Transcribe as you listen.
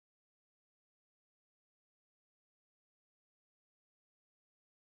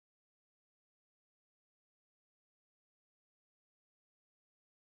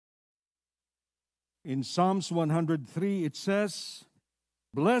In Psalms 103, it says,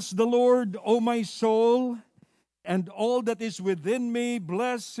 "Bless the Lord, O my soul, and all that is within me,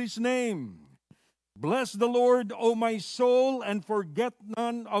 bless His name. Bless the Lord, O my soul, and forget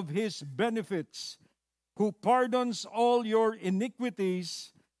none of His benefits, who pardons all your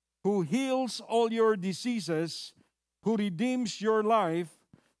iniquities, who heals all your diseases, who redeems your life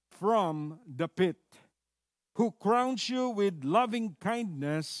from the pit, who crowns you with loving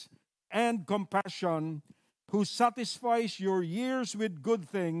kindness and compassion, who satisfies your years with good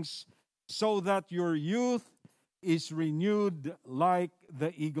things, so that your youth is renewed like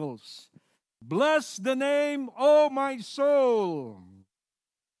the eagles. Bless the name, O my soul."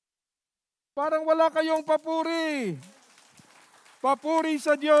 Parang wala kayong papuri. Papuri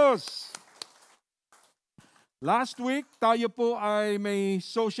sa Diyos. Last week, tayo po ay may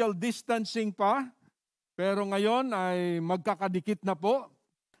social distancing pa, pero ngayon ay magkakadikit na po.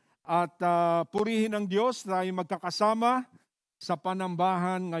 At purihin ng Diyos, tayo magkakasama sa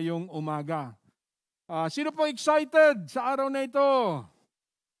panambahan ngayong umaga. Sino po excited sa araw na ito?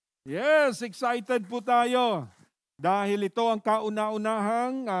 Yes, excited po tayo. Dahil ito ang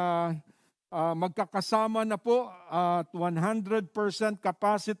kauna-unahang magkakasama na po at 100%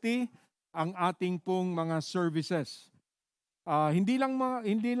 capacity ang ating pong mga services. Hindi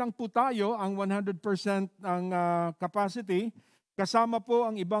lang po tayo ang 100% ang capacity. Kasama po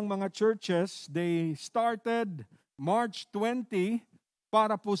ang ibang mga churches. They started March 20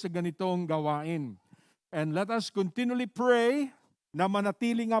 para po sa ganitong gawain. And let us continually pray na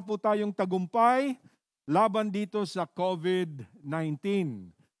manatili nga po tayong tagumpay laban dito sa COVID-19.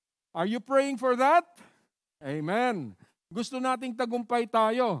 Are you praying for that? Amen. Gusto nating tagumpay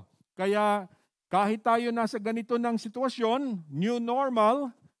tayo. Kaya kahit tayo nasa ganito ng sitwasyon, new normal,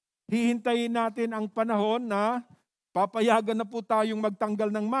 hihintayin natin ang panahon na papayagan na po tayong magtanggal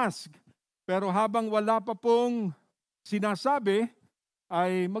ng mask. Pero habang wala pa pong sinasabi,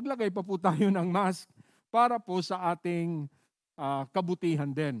 ay maglagay pa po tayo ng mask para po sa ating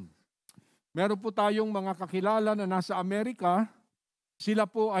kabutihan din. Meron po tayong mga kakilala na nasa Amerika, sila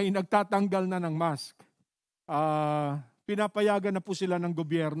po ay nagtatanggal na ng mask. Pinapayagan na po sila ng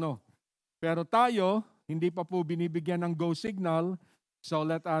gobyerno. Pero tayo, hindi pa po binibigyan ng go signal, so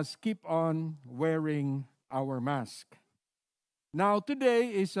let us keep on wearing our mask. Now,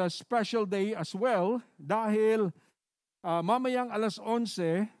 today is a special day as well dahil mamayang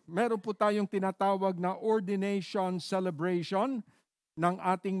 11:00, meron po tayong tinatawag na ordination celebration ng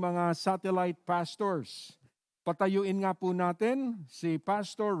ating mga satellite pastors. Patayuin nga po natin si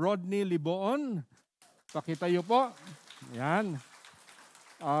Pastor Rodney Liboon. Pakitayo po. Yan.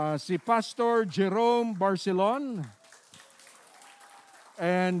 Si Pastor Jerome Barcelon.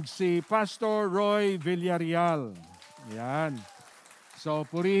 And si Pastor Roy Villarreal. Yan. So,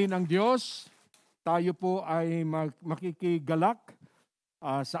 purihin ang Diyos. Tayo po ay makikigalak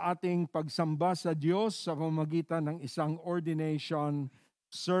sa ating pagsamba sa Diyos sa pamamagitan ng isang ordination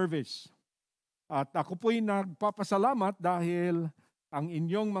service. At ako po'y nagpapasalamat dahil ang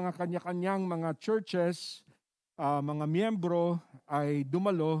inyong mga kanya-kanyang mga churches, mga miyembro ay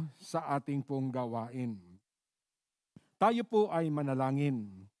dumalo sa ating pong gawain. Tayo po ay manalangin.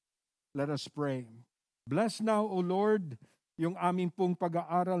 Let us pray. Bless now, O Lord, yung aming pong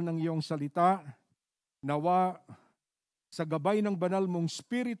pag-aaral ng iyong salita. Nawa sa gabay ng banal mong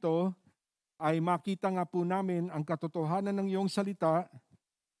Espiritu ay makita nga po namin ang katotohanan ng iyong salita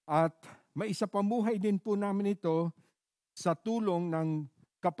at maisapamuhay din po namin ito sa tulong ng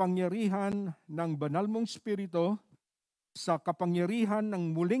kapangyarihan ng banal mong Espiritu, sa kapangyarihan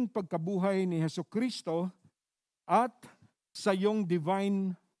ng muling pagkabuhay ni Hesukristo, at sa iyong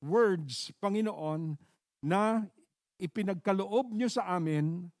divine words, Panginoon, na ipinagkaloob niyo sa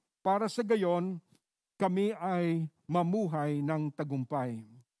amin para sa gayon kami ay mamuhay ng tagumpay.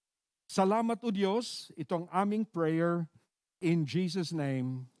 Salamat o Diyos, itong aming prayer in Jesus'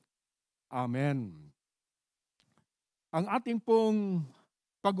 name. Amen. Ang ating pong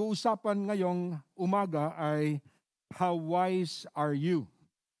pag-uusapan ngayong umaga ay How wise are you?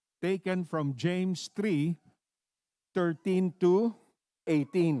 Taken from James 3:13 to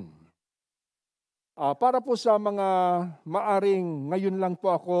 18. Para po sa mga maaring ngayon lang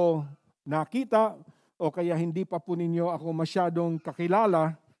po ako nakita o kaya hindi pa po ninyo ako masyadong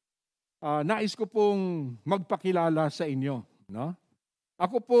kakilala, nais ko pong magpakilala sa inyo. No?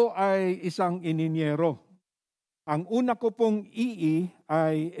 Ako po ay isang ininyero. Ang una ko pong EE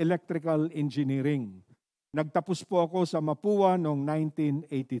ay Electrical Engineering. Nagtapos po ako sa Mapua noong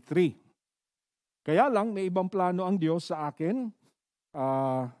 1983. Kaya lang, may ibang plano ang Diyos sa akin.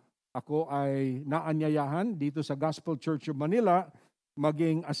 Ako ay naanyayahan dito sa Gospel Church of Manila,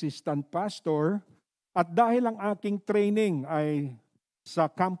 maging assistant pastor At dahil ang aking training ay sa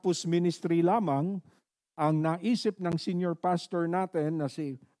campus ministry lamang, ang naisip ng senior pastor natin na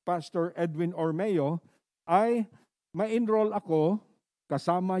si Pastor Edwin Ormeo ay ma-enroll ako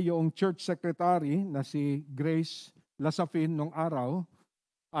kasama yung church secretary na si Grace Lasafin nung araw.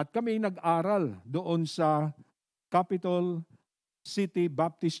 At kami nag-aral doon sa Capital City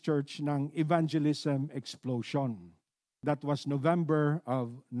Baptist Church ng Evangelism Explosion. That was November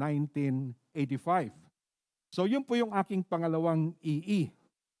of 1985. So yun po yung aking pangalawang EE.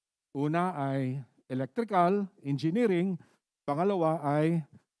 Una ay electrical engineering, pangalawa ay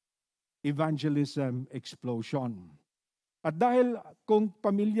evangelism explosion. At dahil kung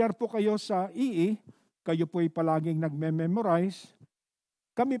pamilyar po kayo sa EE, kayo po'y palaging nagme-memorize,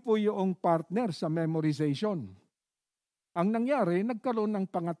 kami po yung partner sa memorization. Ang nangyari, nagkaroon ng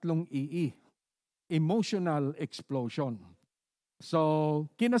pangatlong EE, emotional explosion.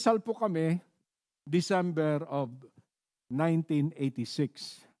 So, kinasal po kami December of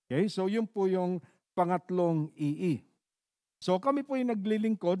 1986. Okay, so yun po yung pangatlong EE. So kami po yung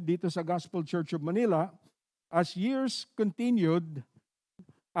naglilingkod dito sa Gospel Church of Manila. As years continued,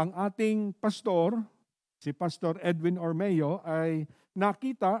 ang ating pastor, si Pastor Edwin Ormeo, ay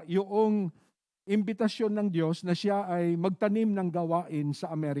nakita yung imbitasyon ng Diyos na siya ay magtanim ng gawain sa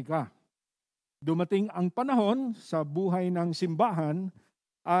Amerika. Dumating ang panahon sa buhay ng simbahan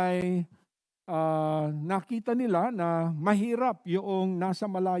ay nakita nila na mahirap yung nasa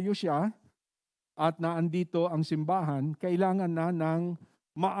malayo siya at naandito ang simbahan, kailangan na ng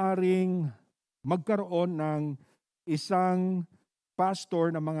maaring magkaroon ng isang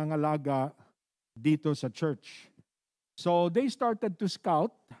pastor na mangangalaga dito sa church. So they started to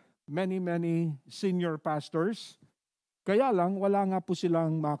scout many senior pastors, kaya lang wala nga po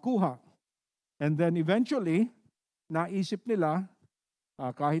silang makuha. And then eventually, naisip nila,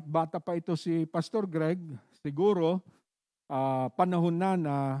 kahit bata pa ito si Pastor Greg, siguro panahon na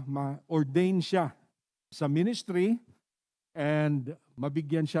ma-ordain siya sa ministry and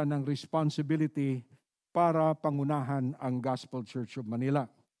mabigyan siya ng responsibility para pangunahan ang Gospel Church of Manila.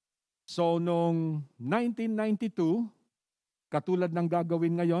 So noong 1992, katulad ng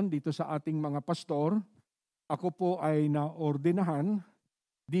gagawin ngayon dito sa ating mga pastor, ako po ay naordinahan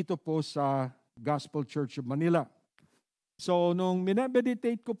dito po sa Gospel Church of Manila. So, nung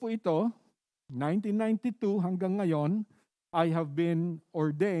minemeditate ko po ito, 1992 hanggang ngayon, I have been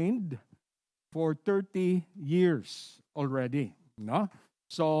ordained for 30 years already. No?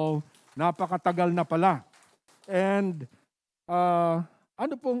 So, napakatagal na pala. And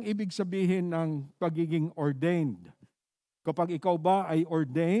ano pong ibig sabihin ng pagiging ordained? Kapag ikaw ba ay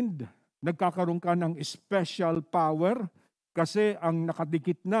ordained, nagkakaroon ka ng special power kasi ang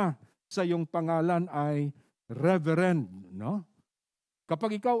nakadikit na sa iyong pangalan ay reverend, no?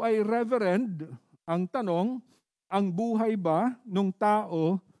 Kapag ikaw ay reverend, ang tanong, ang buhay ba nung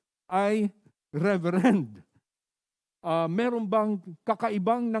tao ay reverend? Meron bang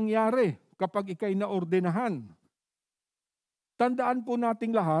kakaibang nangyari kapag ikay naordinahan? Tandaan po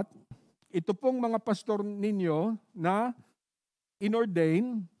nating lahat, ito pong mga pastor ninyo na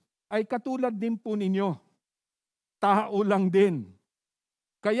inordain ay katulad din po ninyo. Tao lang din.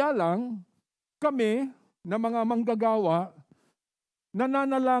 Kaya lang, kami na mga manggagawa,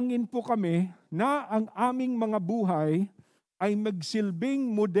 nananalangin po kami na ang aming mga buhay ay magsilbing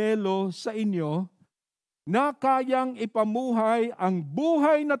modelo sa inyo na kayang ipamuhay ang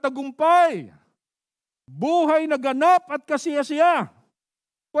buhay na tagumpay, buhay na ganap at kasiyasiya.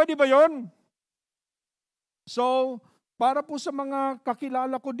 Pwede ba yon? So, para po sa mga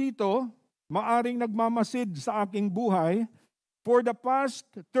kakilala ko dito, maaring nagmamasid sa aking buhay, for the past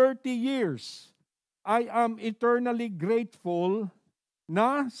 30 years, I am eternally grateful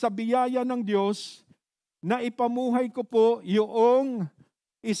na sa biyaya ng Diyos na ipamuhay ko po yung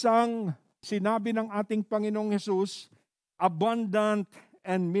isang sinabi ng ating Panginoong Hesus, abundant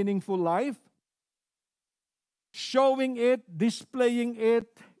and meaningful life, showing it, displaying it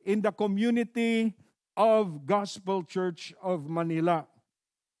in the community of Gospel Church of Manila.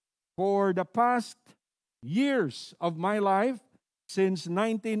 For the past years of my life, since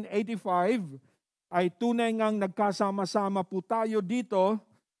 1985, ay tunay ngang nagkasama-sama po tayo dito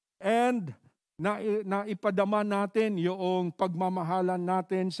and naipadama natin yung pagmamahalan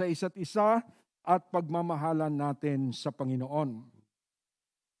natin sa isa't isa at pagmamahalan natin sa Panginoon.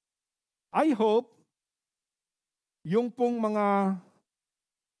 I hope yung pong mga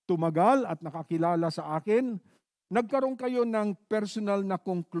tumagal at nakakilala sa akin, nagkaroon kayo ng personal na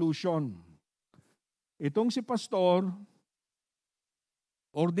conclusion. Itong si Pastor,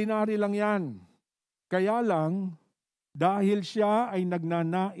 ordinary lang yan. Kaya lang, dahil siya ay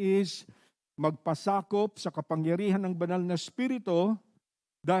nagnanais magpasakop sa kapangyarihan ng banal na Espiritu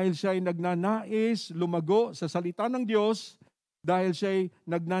dahil siya ay nagnanais lumago sa salita ng Diyos, dahil siya ay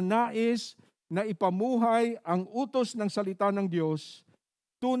nagnanais na ipamuhay ang utos ng salita ng Diyos,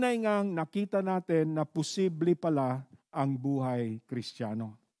 tunay ngang nakita natin na posible pala ang buhay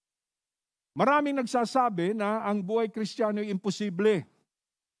Kristiyano. Maraming nagsasabi na ang buhay Kristiyano ay imposible.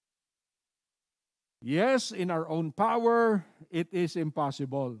 Yes, in our own power, it is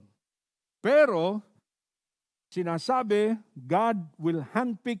impossible. Pero, sinasabi, God will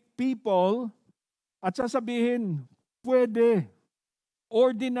handpick people at sasabihin, pwede.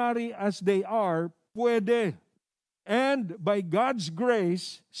 Ordinary as they are, pwede. And by God's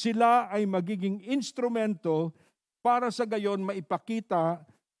grace, sila ay magiging instrumento para sa gayon maipakita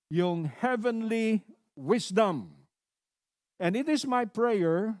yung heavenly wisdom. And it is my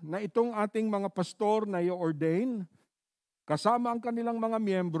prayer na itong ating mga pastor na i-ordain, kasama ang kanilang mga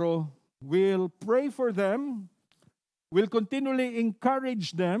miyembro, will pray for them, will continually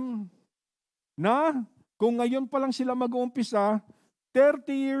encourage them, na kung ngayon pa lang sila mag-uumpisa, 30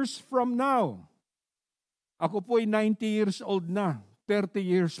 years from now, ako po ay 90 years old na, 30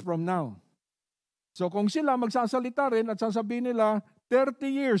 years from now. So kung sila magsasalita rin at sasabihin nila, 30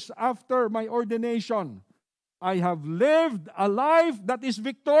 years after my ordination, I have lived a life that is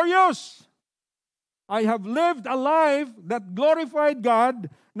victorious. I have lived a life that glorified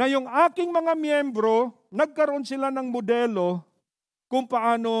God, na yung aking mga miyembro, nagkaroon sila ng modelo kung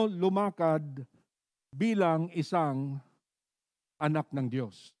paano lumakad bilang isang anak ng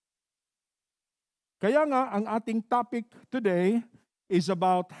Diyos. Kaya nga, ang ating topic today is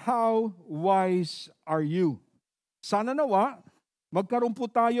about how wise are you? Sana nawa, magkaroon po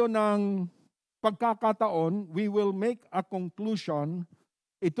tayo ng pagkakataon, we will make a conclusion.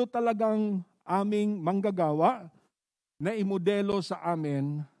 Ito talagang aming manggagawa na imodelo sa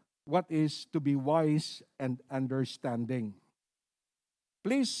amin what is to be wise and understanding.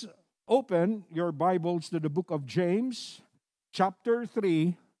 Please open your Bibles to the book of James, chapter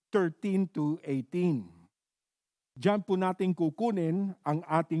 3, 13 to 18. Diyan po natin kukunin ang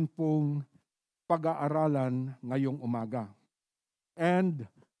ating pong pag-aaralan ngayong umaga. And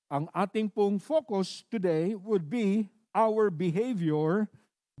ang ating pong focus today would be our behavior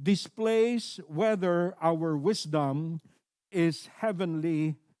displays whether our wisdom is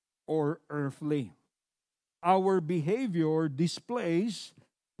heavenly or earthly. Our behavior displays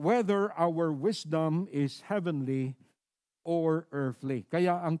whether our wisdom is heavenly or earthly.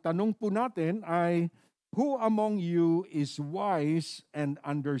 Kaya ang tanong po natin ay, who among you is wise and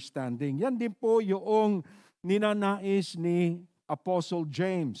understanding? Yan din po yung ninanais ni Apostle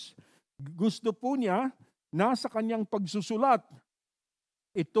James. Gusto po niya na sa kanyang pagsusulat,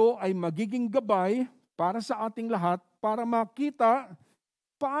 ito ay magiging gabay para sa ating lahat para makita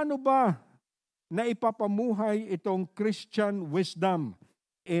paano ba na ipapamuhay itong Christian wisdom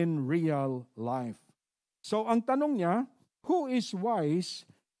in real life. So ang tanong niya, who is wise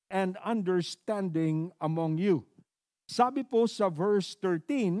and understanding among you? Sabi po sa verse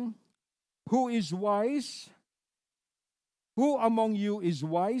 13, who is wise? Who among you is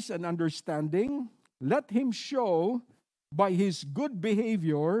wise and understanding? Let him show by his good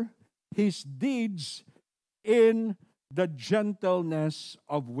behavior his deeds in the gentleness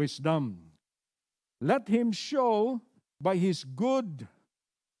of wisdom. Let him show by his good,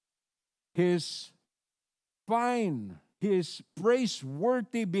 his fine, his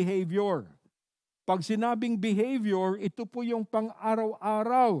praiseworthy behavior. Pag sinabing behavior, ito po yung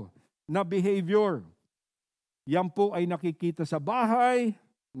pang-araw-araw na behavior. Yan po ay nakikita sa bahay,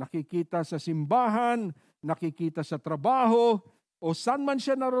 nakikita sa simbahan, nakikita sa trabaho, o saan man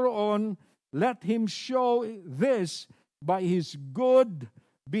siya naroon, let him show this by his good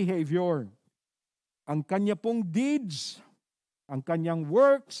behavior. Ang kanya pong deeds, ang kanyang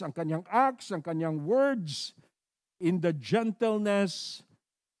works, ang kanyang acts, ang kanyang words, in the gentleness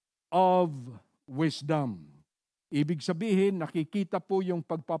of wisdom. Ibig sabihin, nakikita po yung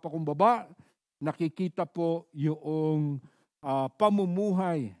pagpapakumbaba, nakikita po yung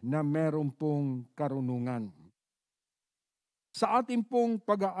pamumuhay na meron pong karunungan. Sa ating pong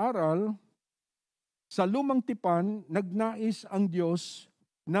pag-aaral, sa Lumang Tipan, nagnais ang Diyos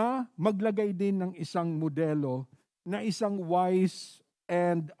na maglagay din ng isang modelo na isang wise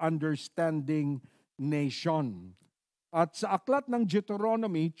and understanding nation. At sa aklat ng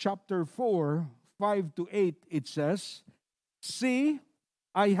Deuteronomy chapter 4, 5 to 8, it says, See,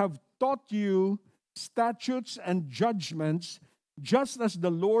 I have taught you statutes and judgments, just as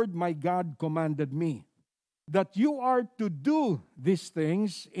the Lord my God commanded me, that you are to do these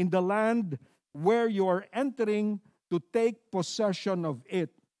things in the land where you are entering to take possession of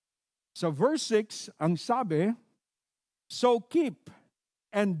it, Sa verse 6, ang sabi, "So keep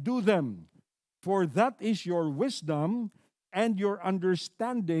and do them, for that is your wisdom and your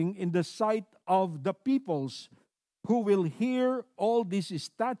understanding in the sight of the peoples, who will hear all these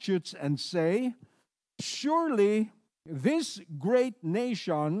statutes and say, surely this great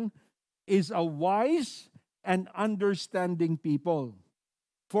nation is a wise and understanding people.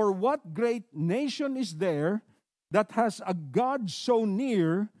 For what great nation is there that has a God so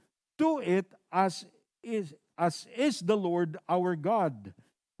near to it as is the Lord our God,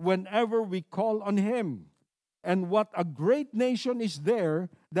 whenever we call on Him? And what a great nation is there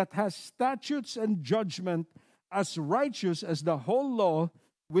that has statutes and judgment as righteous as the whole law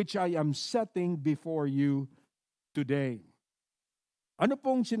which I am setting before you today." Ano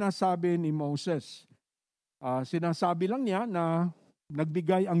pong sinasabi ni Moses? Sinasabi lang niya na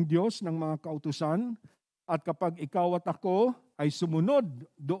nagbigay ang Diyos ng mga kautusan, at kapag ikaw at ako ay sumunod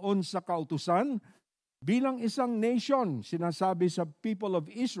doon sa kautusan, bilang isang nation, sinasabi sa people of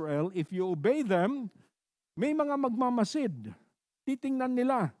Israel, if you obey them, may mga magmamasid. Titingnan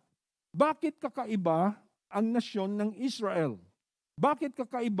nila, bakit kakaiba ang nasyon ng Israel? Bakit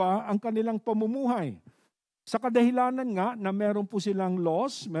kakaiba ang kanilang pamumuhay? Sa kadahilanan nga na meron po silang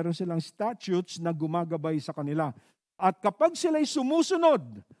laws, meron silang statutes na gumagabay sa kanila. At kapag sila'y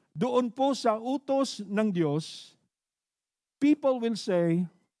sumusunod doon po sa utos ng Diyos, people will say,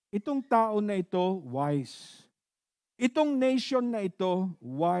 itong tao na ito, wise. Itong nation na ito,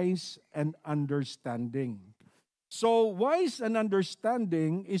 wise and understanding. So, wise and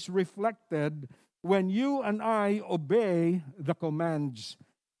understanding is reflected when you and I obey the commands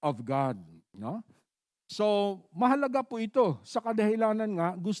of God. No? So, mahalaga po ito. Sa kadahilanan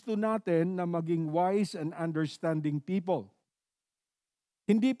nga, gusto natin na maging wise and understanding people.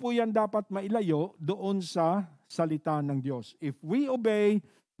 Hindi po yan dapat mailayo doon sa salita ng Diyos. If we obey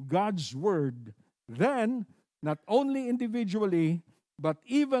God's word, then, not only individually, but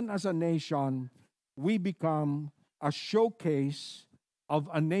even as a nation, we become a showcase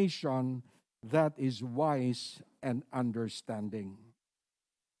of a nation that is wise and understanding.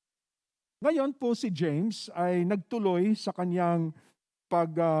 Ngayon po si James ay nagtuloy sa kanyang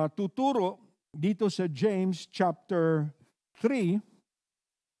pagtuturo dito sa James chapter 3.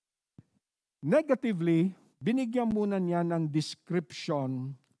 Negatively, binigyan muna niya ng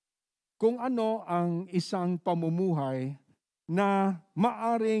description kung ano ang isang pamumuhay na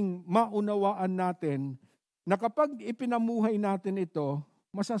maaring maunawaan natin na kapag ipinamuhay natin ito,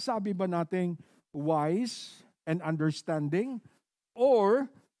 masasabi ba nating wise and understanding, or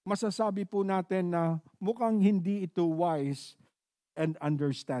masasabi po natin na mukhang hindi ito wise and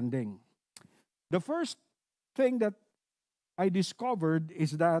understanding? The first thing that I discovered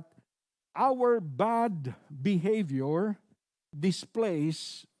is that our bad behavior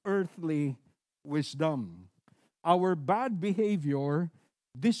displays earthly wisdom. Our bad behavior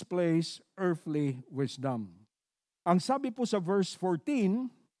displays earthly wisdom. Ang sabi po sa verse 14,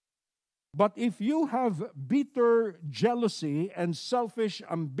 "But if you have bitter jealousy and selfish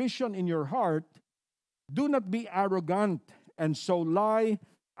ambition in your heart, do not be arrogant and so lie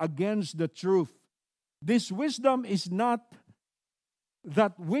against the truth. This wisdom is not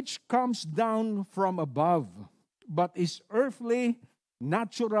that which comes down from above, but is earthly,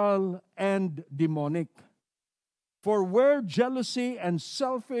 natural, and demonic. For where jealousy and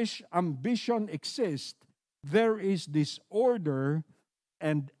selfish ambition exist, there is disorder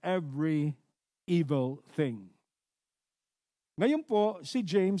and every evil thing." Ngayon po, si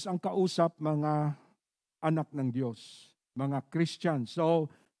James ang kausap mga anak ng Diyos, mga Christian. So,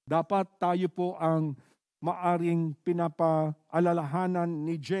 dapat tayo po ang maaring pinapaalalahanan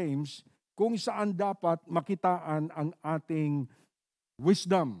ni James kung saan dapat makitaan ang ating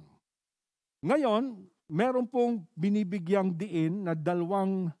wisdom. Ngayon, meron pong binibigyang diin na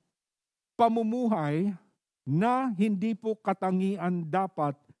dalawang pamumuhay na hindi po katangian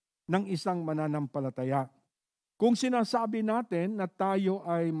dapat ng isang mananampalataya. Kung sinasabi natin na tayo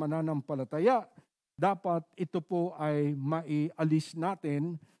ay mananampalataya, dapat ito po ay maialis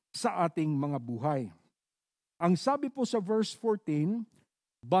natin sa ating mga buhay. Ang sabi po sa verse 14,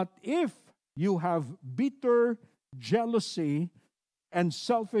 "But if you have bitter jealousy and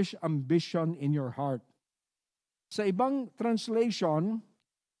selfish ambition in your heart." Sa ibang translation,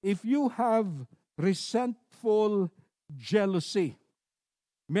 if you have resentful jealousy,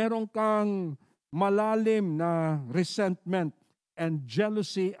 meron kang malalim na resentment and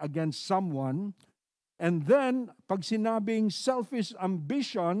jealousy against someone, and then pag sinabing selfish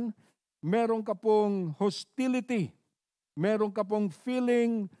ambition, meron ka pong hostility, meron ka pong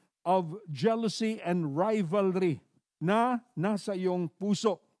feeling of jealousy and rivalry na nasa iyong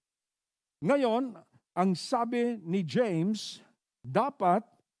puso. Ngayon, ang sabi ni James, dapat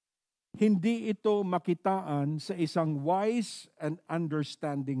hindi ito makitaan sa isang wise and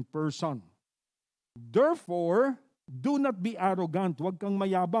understanding person. Therefore, do not be arrogant. Huwag kang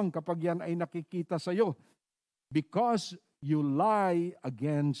mayabang kapag yan ay nakikita sa iyo, because you lie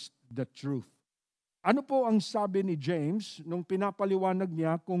against the truth. Ano po ang sabi ni James nung pinapaliwanag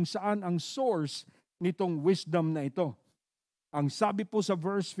niya kung saan ang source nitong wisdom na ito? Ang sabi po sa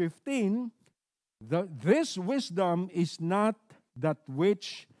verse 15, this wisdom is not that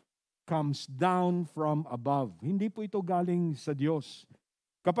which comes down from above. Hindi po ito galing sa Diyos.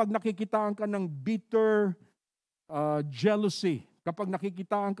 Kapag nakikitaan ka ng bitter jealousy, kapag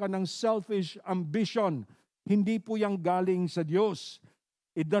nakikitaan ka ng selfish ambition, hindi po yang galing sa Diyos.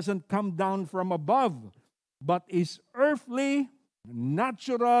 It doesn't come down from above, but is earthly,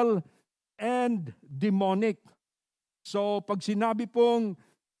 natural, and demonic. So pag sinabi pong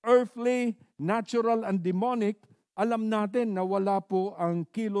earthly, natural, and demonic, alam natin na wala po ang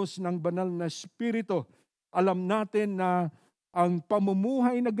kilos ng banal na espiritu. Alam natin na ang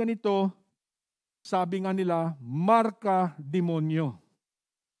pamumuhay na ganito, sabi nga nila, marka demonyo.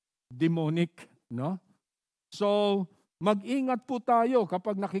 Demonic, no? So, mag-ingat po tayo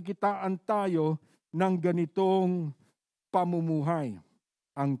kapag nakikitaan tayo ng ganitong pamumuhay.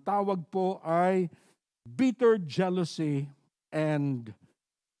 Ang tawag po ay bitter jealousy and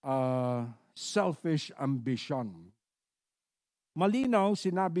selfish ambition. Malinaw,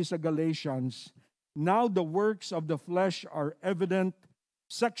 sinabi sa Galatians, now the works of the flesh are evident: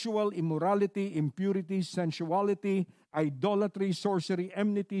 sexual immorality, impurity, sensuality, idolatry, sorcery,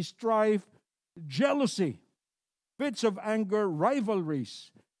 enmity, strife, jealousy, fits of anger, rivalries,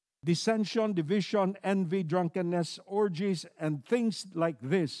 dissension, division, envy, drunkenness, orgies, and things like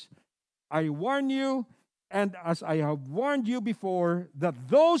this. I warn you, and as I have warned you before, that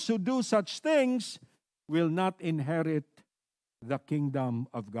those who do such things will not inherit the kingdom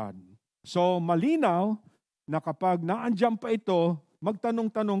of God. So malinaw na kapag naandyan pa ito,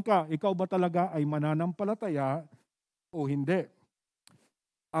 magtanong-tanong ka, ikaw ba talaga ay mananampalataya o hindi?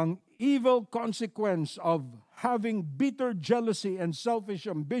 Ang evil consequence of having bitter jealousy and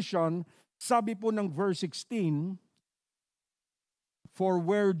selfish ambition, sabi po ng verse 16, for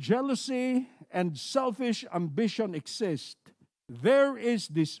where jealousy and selfish ambition exist, there is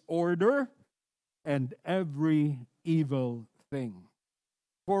disorder and every evil thing.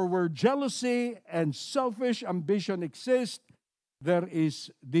 For where jealousy and selfish ambition exist, there is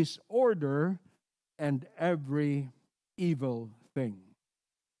disorder and every evil thing.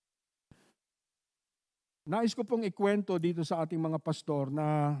 Nais ko pong ikwento dito sa ating mga pastor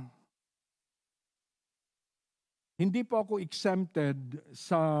na hindi po ako exempted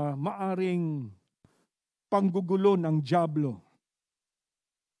sa maaring panggugulo ng dyablo.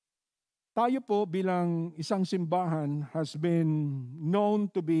 Tayo po bilang isang simbahan has been known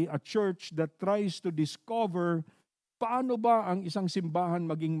to be a church that tries to discover paano ba ang isang simbahan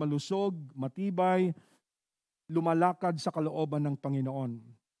maging malusog, matibay, lumalakad sa kalooban ng Panginoon.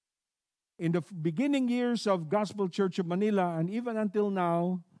 In the beginning years of Gospel Church of Manila and even until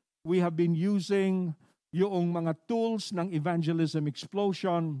now, we have been using yung mga tools ng evangelism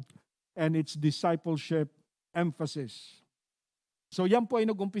explosion and its discipleship emphasis. So yan po ay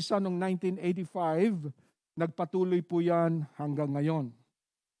nag-umpisa noong 1985, nagpatuloy po yan hanggang ngayon.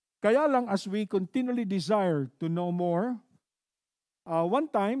 Kaya lang as we continually desire to know more, one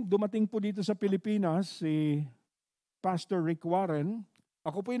time dumating po dito sa Pilipinas si Pastor Rick Warren.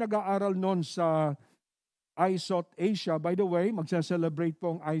 Ako po ay nag-aaral noon sa ISOT Asia. By the way, magsa-celebrate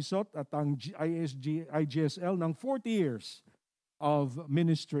po ang ISOT at ang IGSL ng 40 years of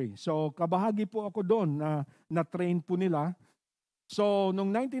ministry. So kabahagi po ako doon na na-train po nila. So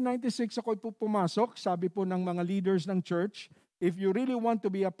noong 1996 ako po pumasok, sabi po ng mga leaders ng church, if you really want to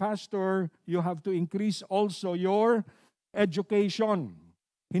be a pastor, you have to increase also your education.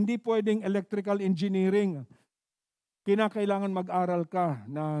 Hindi pwedeng electrical engineering. Kinakailangan mag-aral ka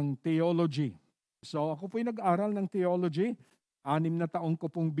ng theology. So ako po'y nag-aral ng theology, 6 na taong ko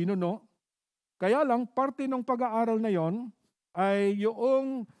pong binuno. Kaya lang, parte ng pag-aaral na yon ay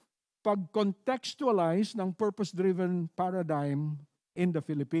yung pag-contextualize ng purpose-driven paradigm in the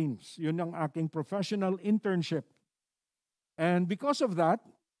Philippines. Yun ang aking professional internship. And because of that,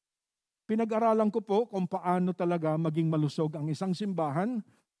 pinag-aralan ko po kung paano talaga maging malusog ang isang simbahan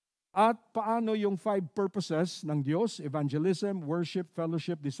at paano yung 5 purposes ng Diyos, evangelism, worship,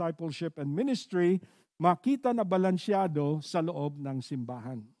 fellowship, discipleship, and ministry, makita na balansyado sa loob ng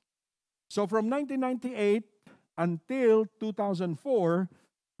simbahan. So from 1998 until 2004,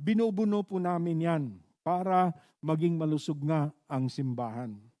 binubuno po namin yan para maging malusog nga ang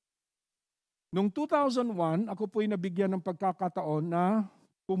simbahan. Noong 2001, ako po'y nabigyan ng pagkakataon na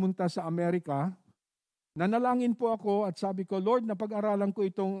pumunta sa Amerika. Nanalangin po ako at sabi ko, Lord, napag-aralan ko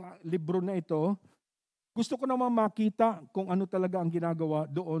itong libro na ito. Gusto ko naman makita kung ano talaga ang ginagawa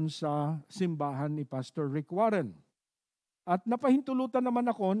doon sa simbahan ni Pastor Rick Warren. At napahintulutan naman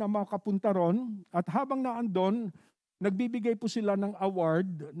ako na makapunta ron at habang naandon, nagbibigay po sila ng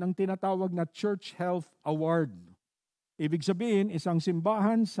award ng tinatawag na Church Health Award. Ibig sabihin, isang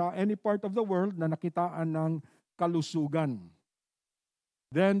simbahan sa any part of the world na nakitaan ng kalusugan.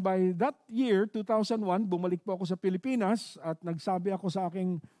 Then by that year, 2001, bumalik po ako sa Pilipinas at nagsabi ako sa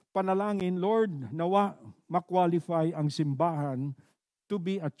aking panalangin, Lord, nawa ma-qualify ang simbahan to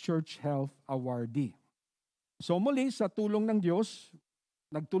be a Church Health Awardee. So muli, sa tulong ng Diyos,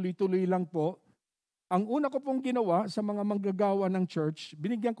 nagtuloy-tuloy lang po. Ang una ko pong ginawa sa mga manggagawa ng church,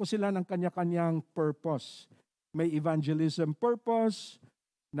 binigyan ko sila ng kanya-kanyang purpose. May evangelism purpose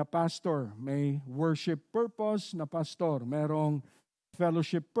na pastor, may worship purpose na pastor, merong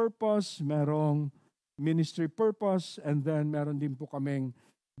fellowship purpose, merong ministry purpose, and then meron din po kaming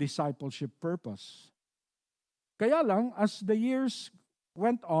discipleship purpose. Kaya lang, as the years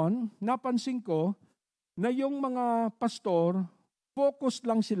went on, napansin ko na yung mga pastor, focused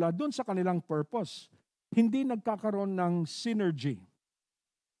lang sila dun sa kanilang purpose. Hindi nagkakaroon ng synergy.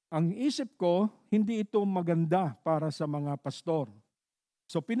 Ang isip ko, hindi ito maganda para sa mga pastor.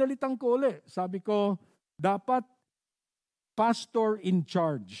 So pinalitan ko uli. Sabi ko, dapat pastor in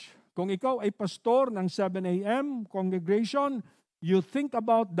charge. Kung ikaw ay pastor ng 7 a.m. congregation, you think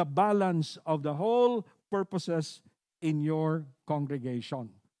about the balance of the whole purposes in your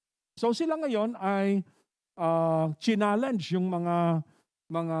congregation. So sila ngayon ay challenge yung mga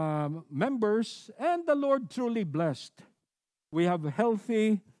members, and the Lord truly blessed. We have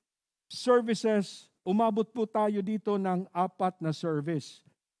healthy services. Umabot po tayo dito ng 4 na service.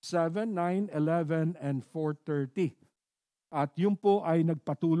 7, 9, 11, and 4:30. At yun po ay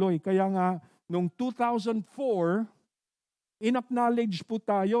nagpatuloy. Kaya nga, noong 2004, in-acknowledge po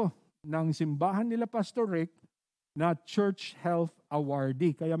tayo ng simbahan nila Pastor Rick na Church Health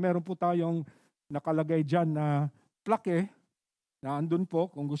Awardee. Kaya meron po tayong nakalagay dyan na plaque, na andun po,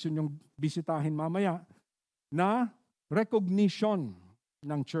 kung gusto nyong bisitahin mamaya, na recognition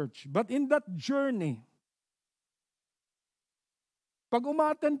ng church. But in that journey, pag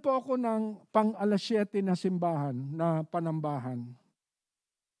umaten po ako ng pang-alas 7 na simbahan, na panambahan,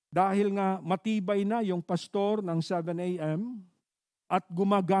 dahil nga matibay na yung pastor ng 7 a.m. at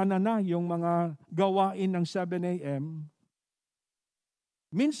gumagana na yung mga gawain ng 7 a.m.,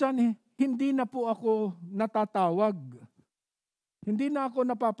 minsan hindi na po ako natatawag. Hindi na ako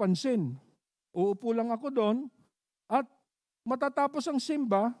napapansin. Uupo lang ako doon at matatapos ang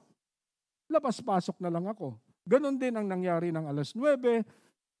simba, labas-pasok na lang ako. Ganon din ang nangyari ng alas 9,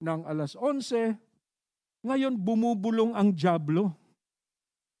 ng alas 11. Ngayon, bumubulong ang dyablo.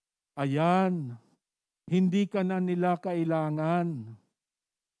 Ayan, hindi ka na nila kailangan.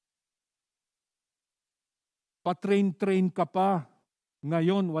 Patrain-train ka pa.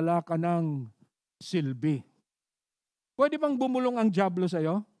 Ngayon, wala ka ng silbi. Pwede bang bumulong ang dyablo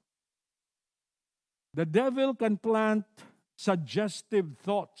sa'yo? The devil can plant suggestive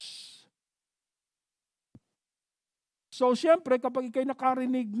thoughts. So, siyempre, kapag ikay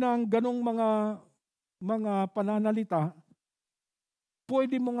nakarinig ng ganong mga pananalita,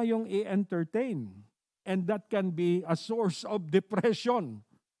 pwede mo ngayong i-entertain. And that can be a source of depression.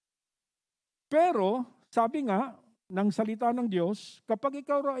 Pero, sabi nga, ng salita ng Diyos, kapag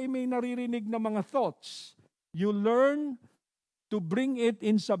ikaw ay may naririnig na mga thoughts, you learn to bring it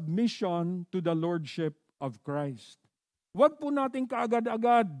in submission to the Lordship of Christ. Huwag po natin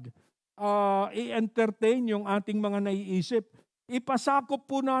kaagad-agad i-entertain yung ating mga naiisip. Ipasakop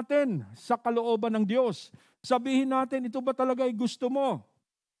po natin sa kalooban ng Diyos. Sabihin natin, ito ba talaga ay gusto mo?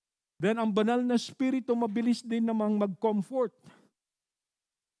 Then ang banal na Espiritu mabilis din namang mag-comfort.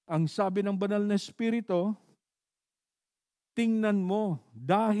 Ang sabi ng banal na Espiritu, tingnan mo,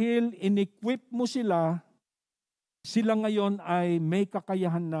 dahil in-equip mo sila ngayon ay may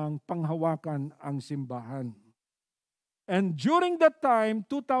kakayahan ng panghawakan ang simbahan. And during that time,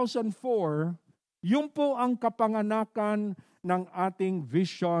 2004, yun po ang kapanganakan ng ating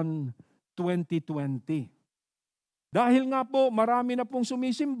Vision 2020. Dahil nga po, marami na pong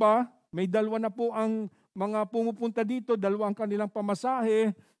sumisimba, may 2 na po ang mga pumupunta dito, 2 ang kanilang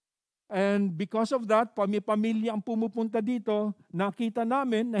pamasahe, and because of that, pamilya ang pumupunta dito, nakita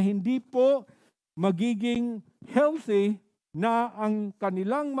namin na hindi po magiging healthy na ang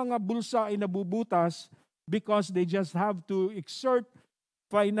kanilang mga bulsa ay nabubutas because they just have to exert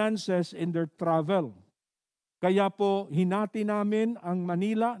finances in their travel. Kaya po, hinati namin ang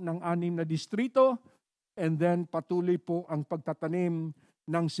Manila ng 6 na distrito and then patuloy po ang pagtatanim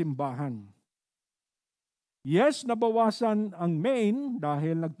ng simbahan. Yes, nabawasan ang Maine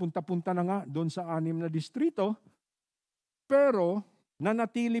dahil nagpunta-punta na nga doon sa 6 na distrito, pero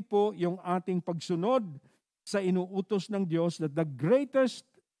nanatili po yung ating pagsunod sa inuutos ng Diyos that the greatest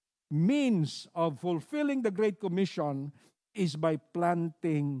means of fulfilling the Great Commission is by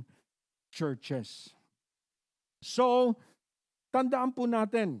planting churches. So, tandaan po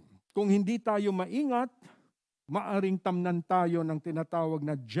natin, kung hindi tayo maingat, maaring tamnan tayo ng tinatawag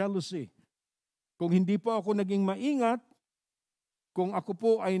na jealousy. Kung hindi po ako naging maingat, kung ako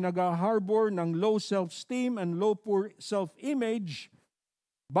po ay nag-harbor ng low self-esteem and low poor self-image,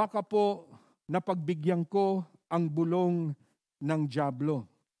 baka po napagbigyan ko ang bulong ng dyablo.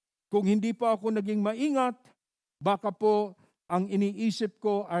 Kung hindi po ako naging maingat, baka po ang iniisip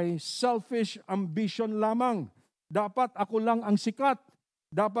ko ay selfish ambition lamang. Dapat ako lang ang sikat.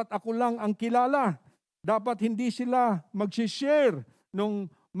 Dapat ako lang ang kilala. Dapat hindi sila mag-share ng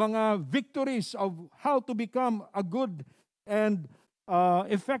mga victories of how to become a good and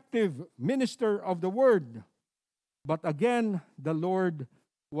effective minister of the word. But again, the Lord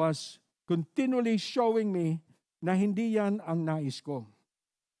was continually showing me na hindi yan ang nais ko.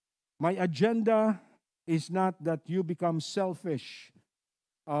 My agenda is not that you become selfish.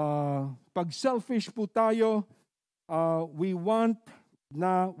 Pag selfish po tayo, we want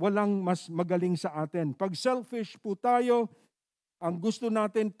na walang mas magaling sa atin. Pag selfish po tayo, ang gusto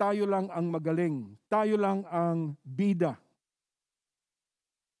natin, tayo lang ang magaling. Tayo lang ang bida.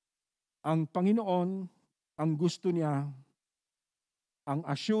 Ang Panginoon, ang gusto niya, ang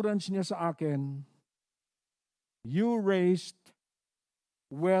assurance niya sa akin, you raised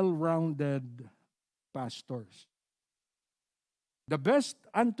well-rounded pastors. The best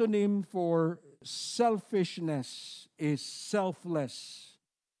antonym for selfishness is selfless.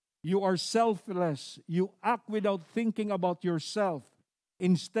 You are selfless. You act without thinking about yourself.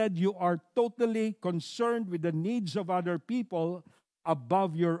 Instead, you are totally concerned with the needs of other people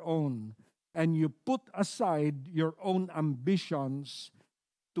above your own. And you put aside your own ambitions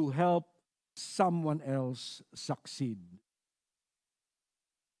to help someone else succeed.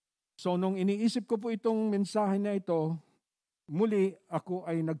 So, nung iniisip ko po itong mensahe na ito, muli ako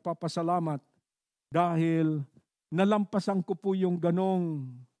ay nagpapasalamat dahil nalampasan ko po yung ganong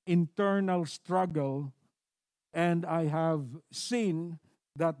internal struggle, and I have seen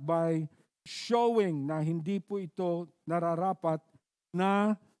that by showing na hindi po ito nararapat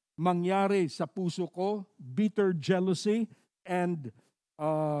na mangyari sa puso ko, bitter jealousy and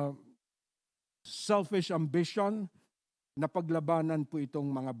selfish ambition, na paglabanan po itong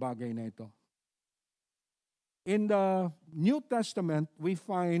mga bagay na ito. In the New Testament, we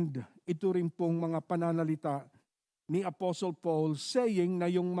find ito rin pong mga pananalita ni Apostle Paul saying na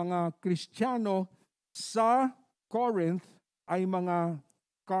yung mga Kristiyano sa Corinth ay mga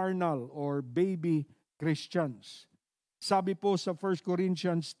carnal or baby Christians. Sabi po sa 1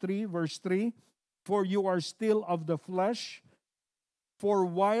 Corinthians 3 verse 3, "For you are still of the flesh, for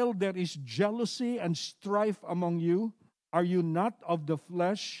while there is jealousy and strife among you, are you not of the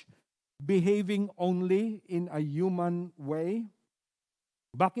flesh, behaving only in a human way?"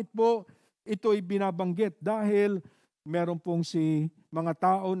 Bakit po ito'y binabanggit? Dahil meron pong mga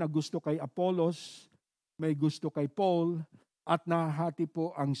tao na gusto kay Apollos, may gusto kay Paul, at nahati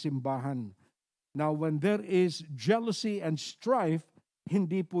po ang simbahan. Now, when there is jealousy and strife,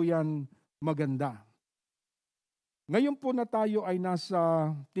 hindi po yan maganda. Ngayon po na tayo ay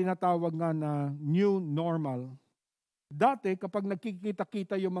nasa tinatawag nga na new normal. Dati, kapag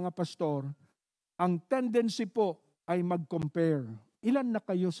nakikita-kita yung mga pastor, ang tendency po ay mag-compare. Ilan na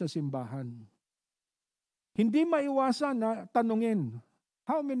kayo sa simbahan? Hindi maiwasan na tanungin,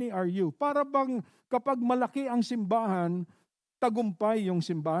 how many are you? Para bang kapag malaki ang simbahan, tagumpay yung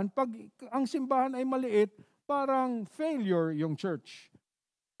simbahan. Pag ang simbahan ay maliit, parang failure yung church.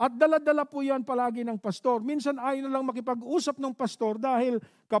 At dala-dala po yan palagi ng pastor. Minsan ayaw na lang makipag-usap ng pastor dahil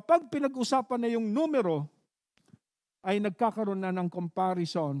kapag pinag-usapan na yung numero, ay nagkakaroon na ng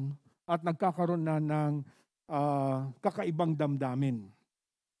comparison at nagkakaroon na ng kakaibang damdamin.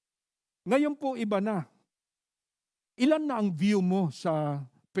 Ngayon po iba na. Ilan na ang view mo sa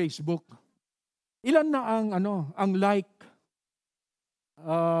Facebook? Ilan na ang like?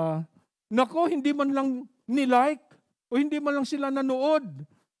 Nako, hindi man lang ni-like o hindi man lang sila nanood.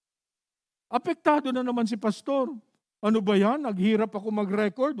 Apektado na naman si pastor. Ano ba yan? Naghirap ako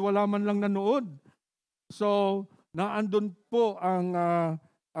mag-record, wala man lang nanood. So, naandun po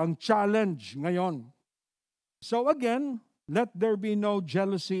ang challenge ngayon. So again, let there be no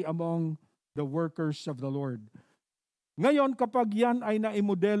jealousy among the workers of the Lord. Ngayon, kapag yan ay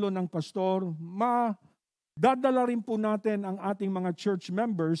naimodelo ng pastor, dadala rin po natin ang ating mga church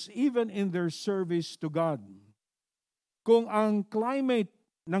members even in their service to God. Kung ang climate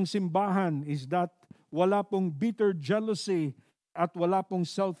ng simbahan is that wala pong bitter jealousy at wala pong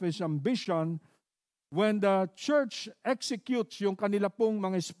selfish ambition, when the church executes yung kanila pong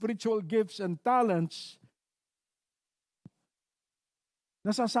mga spiritual gifts and talents,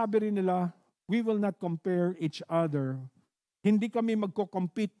 nasasabi rin nila, we will not compare each other. Hindi kami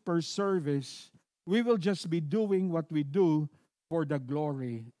magko-compete per service. We will just be doing what we do for the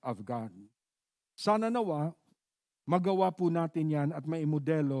glory of God. Sana nawa, magawa po natin yan at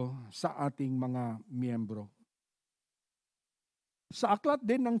maimodelo sa ating mga miyembro. Sa aklat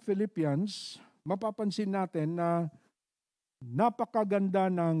din ng Philippians, mapapansin natin na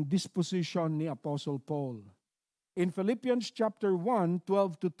napakaganda ng disposition ni Apostle Paul. In Philippians chapter 1,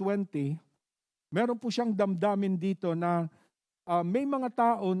 12 to 20, meron po siyang damdamin dito na may mga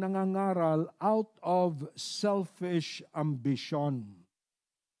tao nangangaral out of selfish ambition.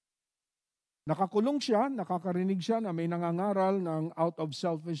 Nakakulong siya, nakakarinig siya na may nangangaral ng out of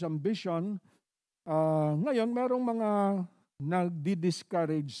selfish ambition. Ngayon, merong mga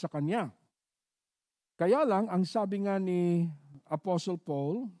nagdi-discourage sa kanya. Kaya lang, ang sabi nga ni Apostle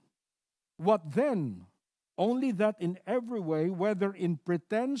Paul, what then? Only that in every way, whether in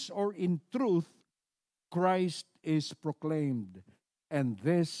pretense or in truth, Christ is proclaimed, and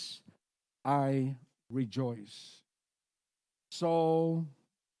this I rejoice. So,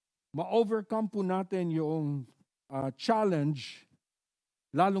 ma-overcome po natin yung challenge,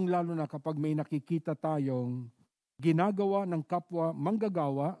 lalong-lalo na kapag may nakikita tayong ginagawa ng kapwa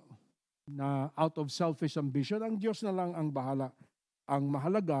manggagawa na out of selfish ambition. Ang Diyos na lang ang bahala. Ang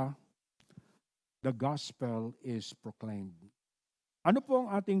mahalaga, the gospel is proclaimed. Ano po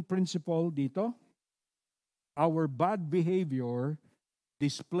ang ating principle dito? Our bad behavior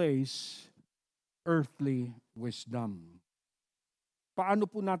displays earthly wisdom. Paano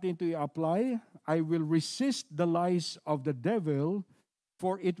po natin ito i-apply? I will resist the lies of the devil,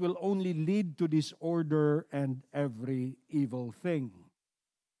 for it will only lead to disorder and every evil thing.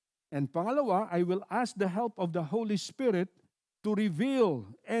 And pangalawa, I will ask the help of the Holy Spirit to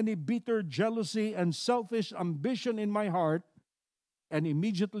reveal any bitter jealousy and selfish ambition in my heart, and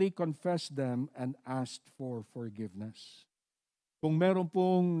immediately confess them and ask for forgiveness. Kung meron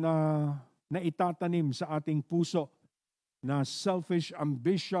pong naitatanim sa ating puso na selfish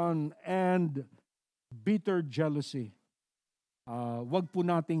ambition and bitter jealousy, wag po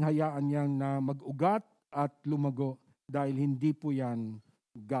nating hayaan yan na mag-ugat at lumago dahil hindi po yan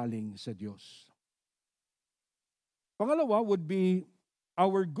galing sa Diyos. Pangalawa would be,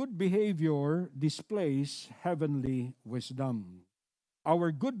 our good behavior displays heavenly wisdom.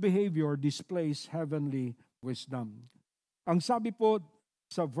 Our good behavior displays heavenly wisdom. Ang sabi po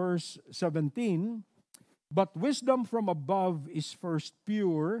sa verse 17, but wisdom from above is first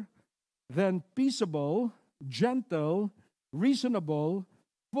pure, then peaceable, gentle, reasonable,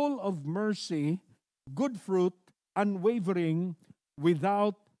 full of mercy, good fruit, unwavering,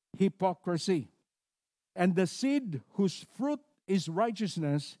 without hypocrisy. And the seed whose fruit is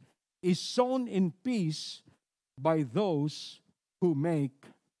righteousness is sown in peace by those who make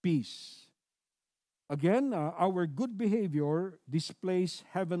peace. Again, our good behavior displays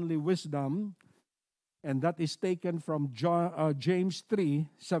heavenly wisdom, and that is taken from James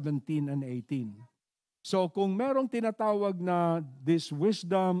 3:17 and 18. So kung merong tinatawag na this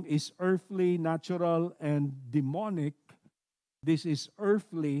wisdom is earthly, natural, and demonic, this is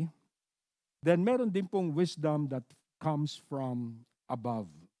earthly, then meron din pong wisdom that comes from above.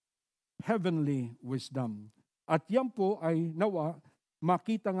 Heavenly wisdom. At yan po ay nawa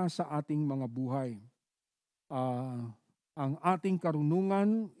makita nga sa ating mga buhay. Ang ating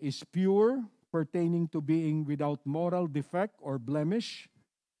karunungan is pure, pertaining to being without moral defect or blemish.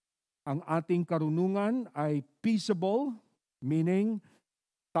 Ang ating karunungan ay peaceable, meaning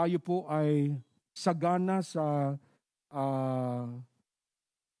tayo po ay sagana sa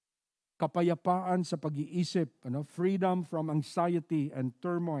kapayapaan sa pag-iisip, freedom from anxiety and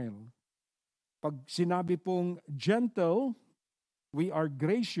turmoil. Pag sinabi pong gentle, we are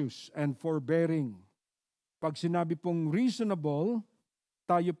gracious and forbearing. Pag sinabi pong reasonable,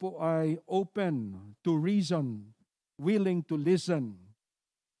 tayo po ay open to reason, willing to listen.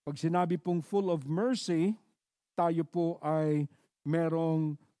 Pag sinabi pong full of mercy, tayo po ay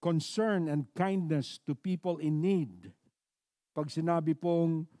merong concern and kindness to people in need. Pag sinabi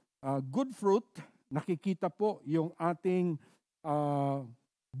pong good fruit, nakikita po yung ating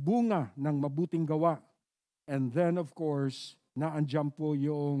bunga ng mabuting gawa. And then of course, naandyan po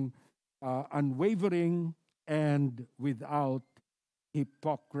yung unwavering, and without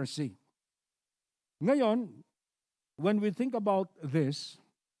hypocrisy. Ngayon, when we think about this,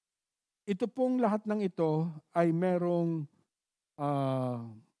 ito pong lahat ng ito ay merong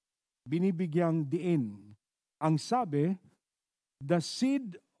binibigyang diin. Ang sabi, the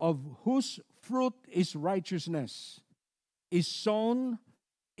seed of whose fruit is righteousness is sown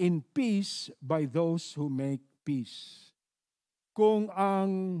in peace by those who make peace. Kung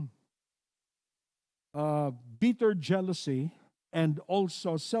ang bitter jealousy and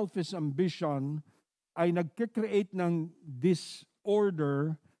also selfish ambition ay nagke-create ng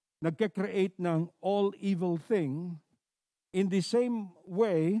disorder, nagke-create ng all evil thing, in the same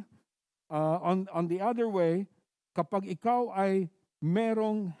way, on the other way, kapag ikaw ay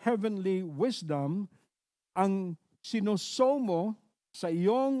merong heavenly wisdom, ang sinusow mo sa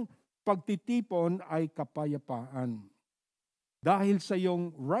iyong pagtitipon ay kapayapaan. Dahil sa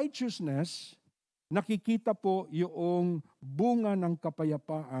iyong righteousness, nakikita po yung bunga ng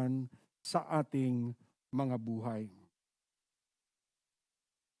kapayapaan sa ating mga buhay.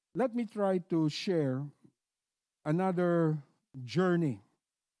 Let me try to share another journey.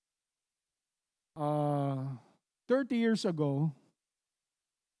 30 years ago,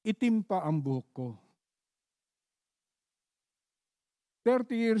 itim pa ang buhok ko.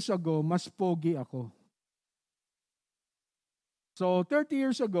 30 years ago, mas pogi ako. So, 30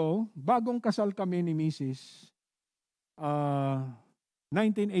 years ago, bagong kasal kami ni Mrs.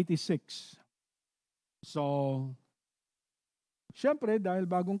 1986. So, syempre, dahil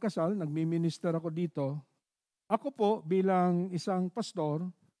bagong kasal, nagmi-minister ako dito. Ako po, bilang isang pastor,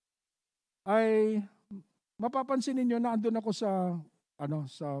 ay mapapansin ninyo na andun ako sa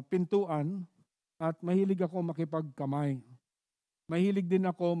pintuan at mahilig ako makipagkamay. Mahilig din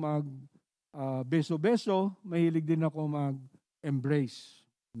ako beso-beso, mahilig din ako embrace,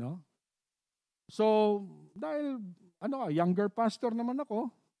 no? So, dahil younger pastor naman ako,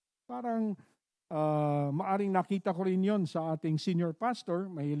 parang maaring nakita ko rin 'yon sa ating senior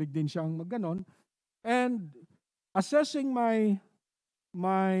pastor, mahilig din siyang magganon. And assessing my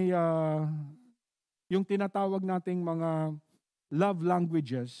yung tinatawag nating mga love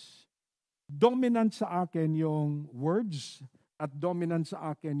languages, dominant sa akin yung words at dominant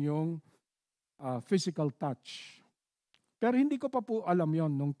sa akin yung physical touch. Pero hindi ko pa po alam yon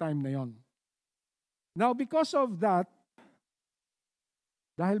nung time na yon. Now, because of that,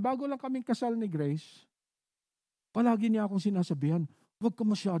 dahil bago lang kaming kasal ni Grace, palagi niya akong sinasabihan, huwag ka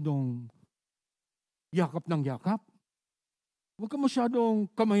masyadong yakap ng yakap. Huwag ka masyadong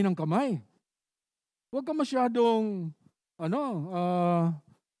kamay ng kamay. Huwag ka masyadong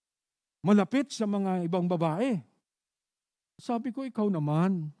malapit sa mga ibang babae. Sabi ko, ikaw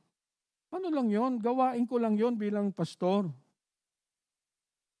naman. Ano lang yon? Gawain ko lang yon bilang pastor.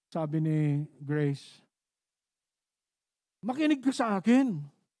 Sabi ni Grace, makinig ka sa akin.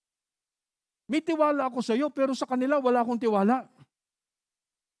 May tiwala ako sa iyo, pero sa kanila wala akong tiwala.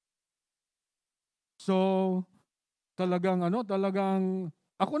 So, talagang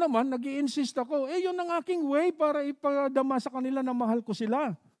ako naman, nag-i-insist ako, yun ang aking way para ipadama sa kanila na mahal ko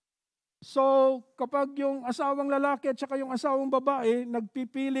sila. So, kapag yung asawang lalaki at saka yung asawang babae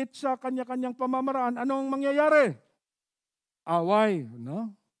nagpipilit sa kanya-kanyang pamamaraan, anong mangyayari? Away,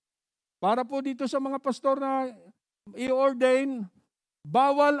 no? Para po dito sa mga pastor na i-ordain,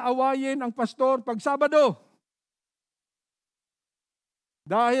 bawal awayin ang pastor pag Sabado.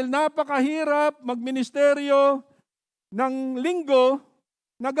 Dahil napakahirap magministeryo ng linggo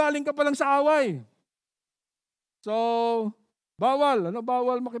na galing ka pa lang sa away. So, bawal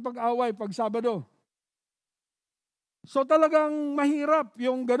makipag-away pag Sabado. So talagang mahirap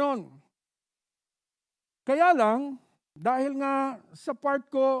yung ganon. Kaya lang, dahil nga sa part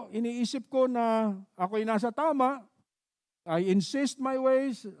ko, iniisip ko na ako'y nasa tama, I insist my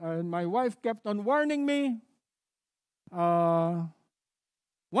ways, and my wife kept on warning me.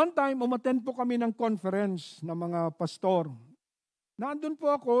 One time, umattend po kami ng conference ng mga pastor. Nandun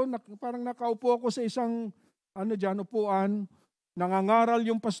po ako, parang nakaupo ako sa isang upuan. Nangangaral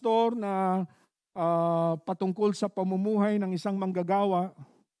yung pastor na patungkol sa pamumuhay ng isang manggagawa.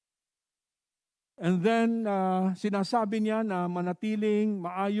 And then, sinasabi niya na manatiling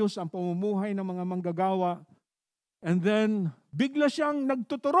maayos ang pamumuhay ng mga manggagawa. And then, bigla siyang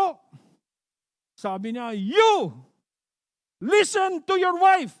nagtuturo. Sabi niya, you, listen to your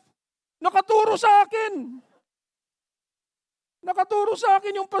wife. Nakaturo sa akin. Nakaturo sa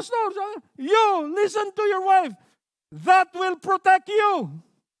akin yung pastor. You, listen to your wife. That will protect you.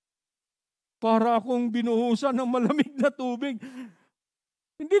 Para akong binuhusan ng malamig na tubig.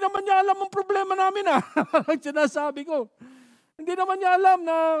 Hindi naman niya alam ang problema namin. Sinasabi ko. Hindi naman niya alam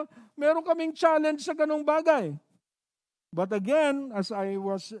na meron kaming challenge sa ganung bagay. But again, as I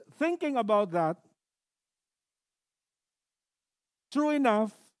was thinking about that, true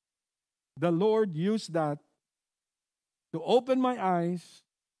enough, the Lord used that to open my eyes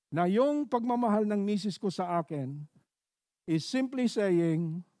na yung pagmamahal ng misis ko sa akin is simply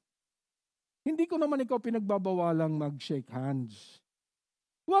saying, hindi ko naman ikaw pinagbabawalang mag-shake hands.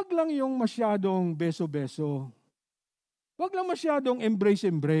 Huwag lang yung masyadong beso-beso. Huwag lang masyadong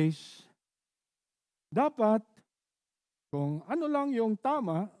embrace-embrace. Dapat, kung ano lang yung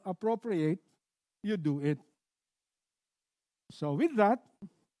tama, appropriate, you do it. So with that,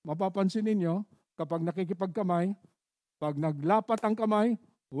 mapapansin ninyo, kapag nakikipagkamay, pag naglapat ang kamay,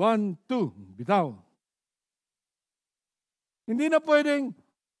 1, 2, bitaw. Hindi na pwedeng,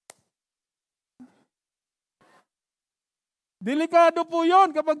 delikado po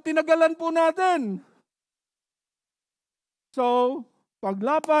yon kapag tinagalan po natin. So,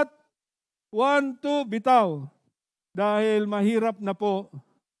 paglapat, 1, 2, bitaw. Dahil mahirap na po.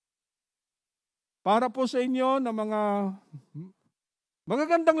 Para po sa inyo na mga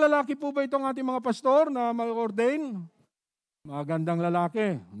magagandang lalaki po ba itong ating mga pastor na mag-ordain? Magandang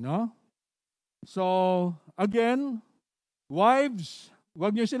lalaki, no? So, again, wives,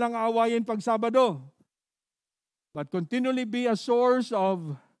 huwag niyo silang aawayin pag Sabado. But continually be a source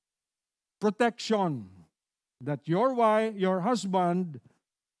of protection that your wife, your husband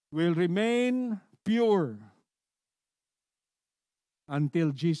will remain pure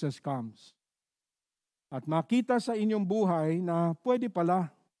until Jesus comes. At makita sa inyong buhay na pwede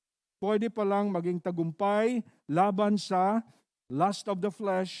palang maging tagumpay laban sa lust of the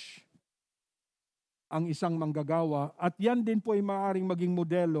flesh ang isang manggagawa, at yan din po ay maaaring maging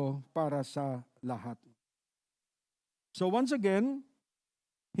modelo para sa lahat. So once again,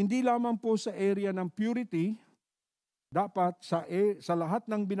 hindi lamang po sa area ng purity, dapat sa lahat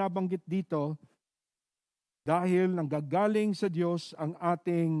ng binabanggit dito, dahil nanggagaling sa Diyos ang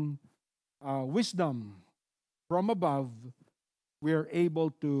ating wisdom from above, we are able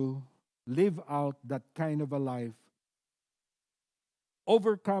to live out that kind of a life,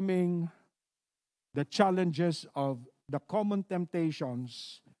 overcoming the challenges of the common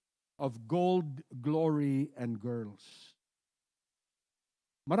temptations of gold, glory, and girls.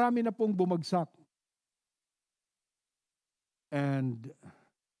 Marami na pong bumagsak. And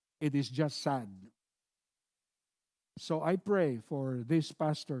it is just sad. So I pray for these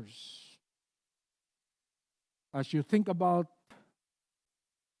pastors, as you think about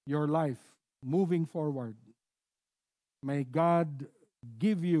your life moving forward, may God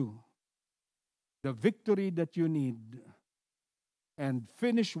give you the victory that you need and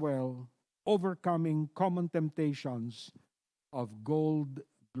finish well, overcoming common temptations of gold,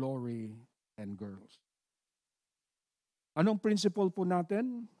 glory, and girls. Anong principle po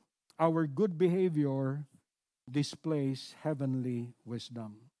natin? Our good behavior displays heavenly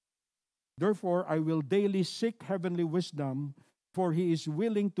wisdom. Therefore, I will daily seek heavenly wisdom, for He is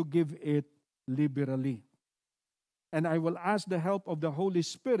willing to give it liberally. And I will ask the help of the Holy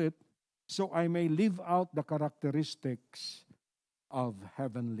Spirit so I may live out the characteristics of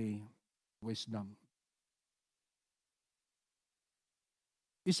heavenly wisdom.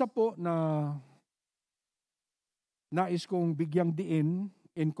 Isa po na nais kong bigyang diin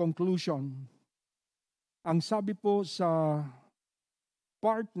in conclusion, ang sabi po sa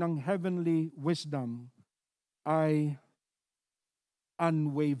part ng heavenly wisdom ay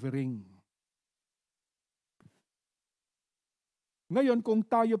unwavering. Ngayon, kung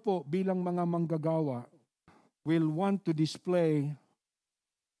tayo po bilang mga manggagawa will want to display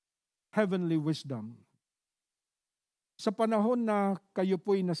heavenly wisdom, sa panahon na kayo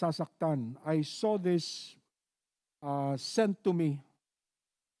po'y nasasaktan, I saw this sent to me.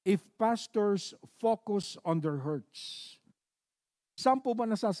 If pastors focus on their hurts, saan po ba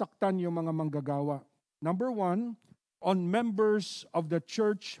nasasaktan yung mga manggagawa? Number 1, on members of the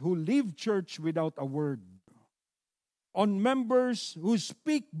church who leave church without a word. On members who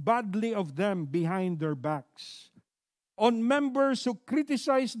speak badly of them behind their backs. On members who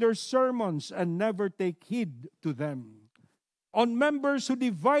criticize their sermons and never take heed to them. On members who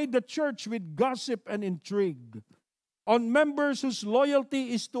divide the church with gossip and intrigue. On members whose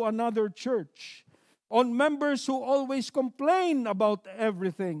loyalty is to another church. On members who always complain about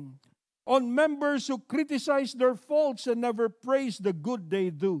everything. On members who criticize their faults and never praise the good they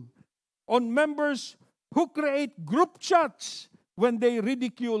do. On members who create group chats when they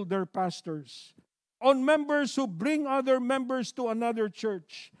ridicule their pastors. On members who bring other members to another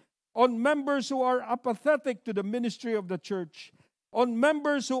church. On members who are apathetic to the ministry of the church. On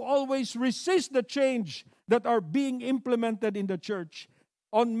members who always resist the change that are being implemented in the church.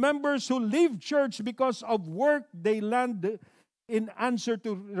 on members who leave church because of work they land in answer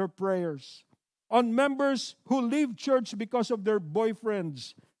to their prayers, on members who leave church because of their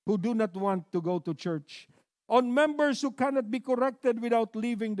boyfriends who do not want to go to church, on members who cannot be corrected without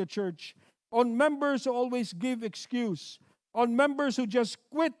leaving the church, on members who always give excuse, on members who just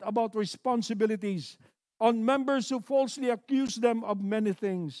quit about responsibilities, on members who falsely accuse them of many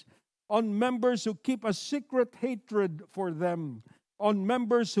things, on members who keep a secret hatred for them, on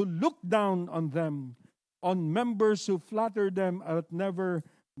members who look down on them, on members who flatter them but never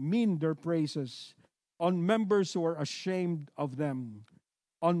mean their praises, on members who are ashamed of them,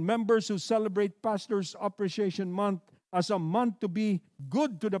 on members who celebrate Pastor's Appreciation Month as a month to be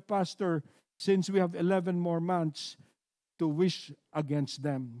good to the pastor, since we have 11 more months to wish against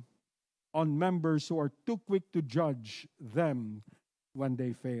them, on members who are too quick to judge them when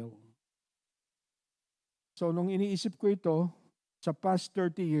they fail. So nung iniisip ko ito, sa past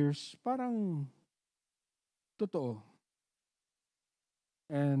 30 years, parang totoo.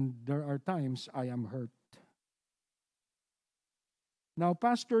 And there are times I am hurt. Now,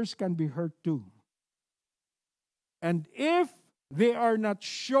 pastors can be hurt too. And if they are not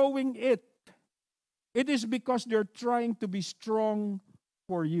showing it, it is because they're trying to be strong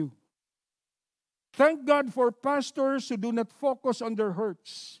for you. Thank God for pastors who do not focus on their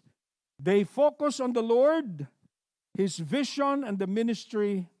hurts. They focus on the Lord, His vision, and the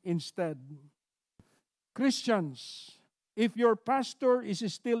ministry instead. Christians, if your pastor is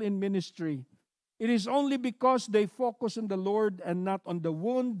still in ministry, it is only because they focus on the Lord and not on the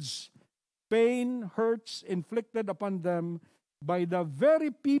wounds, pain, hurts inflicted upon them by the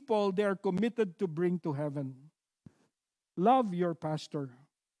very people they are committed to bring to heaven. Love your pastor.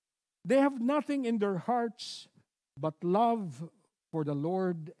 They have nothing in their hearts but love for the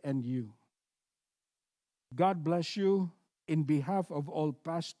Lord and you. God bless you in behalf of all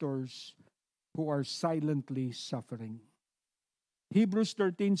pastors who are silently suffering. Hebrews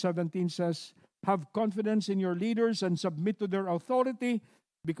 13:17 says, "Have confidence in your leaders and submit to their authority,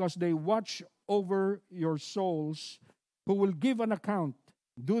 because they watch over your souls, who will give an account.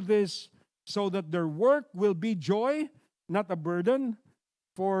 Do this so that their work will be joy, not a burden,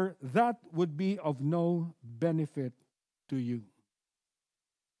 for that would be of no benefit to you."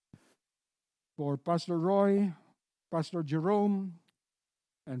 For Pastor Roy, Pastor Jerome,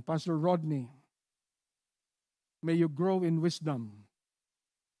 and Pastor Rodney, may you grow in wisdom.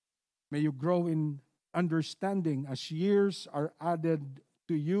 May you grow in understanding as years are added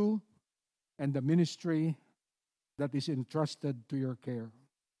to you and the ministry that is entrusted to your care.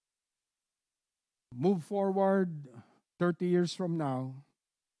 Move forward 30 years from now.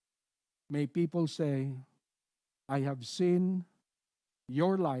 May people say, "I have seen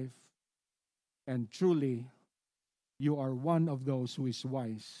your life, and truly, you are one of those who is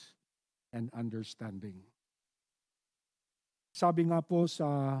wise and understanding." Sabi nga po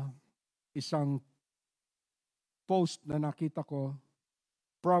sa isang post na nakita ko,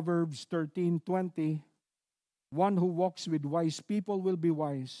 Proverbs 13:20, "One who walks with wise people will be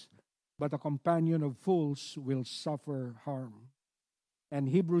wise, but a companion of fools will suffer harm." And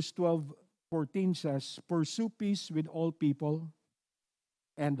Hebrews 12:14 says, "Pursue peace with all people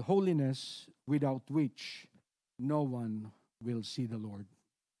and holiness, without which no one will see the Lord."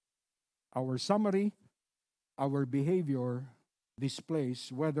 Our summary, our behavior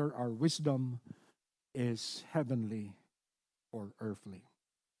displays whether our wisdom is heavenly or earthly.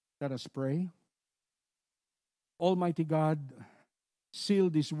 Let us pray. Almighty God,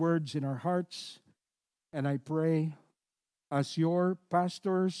 seal these words in our hearts, and I pray as your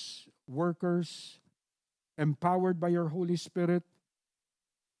pastors, workers, empowered by your Holy Spirit,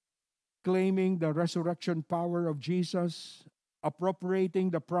 claiming the resurrection power of Jesus, appropriating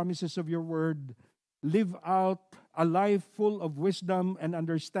the promises of your word, live out a life full of wisdom and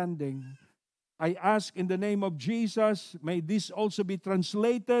understanding. I ask in the name of Jesus, may this also be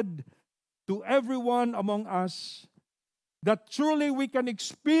translated to everyone among us, that truly we can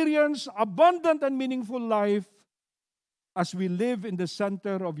experience abundant and meaningful life as we live in the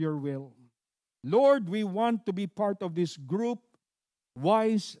center of your will. Lord, we want to be part of this group,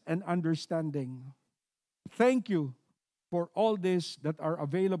 wise and understanding. Thank you for all this that are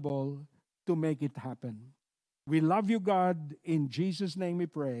available to make it happen. We love you, God. In Jesus' name we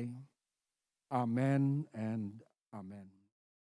pray. Amen and amen.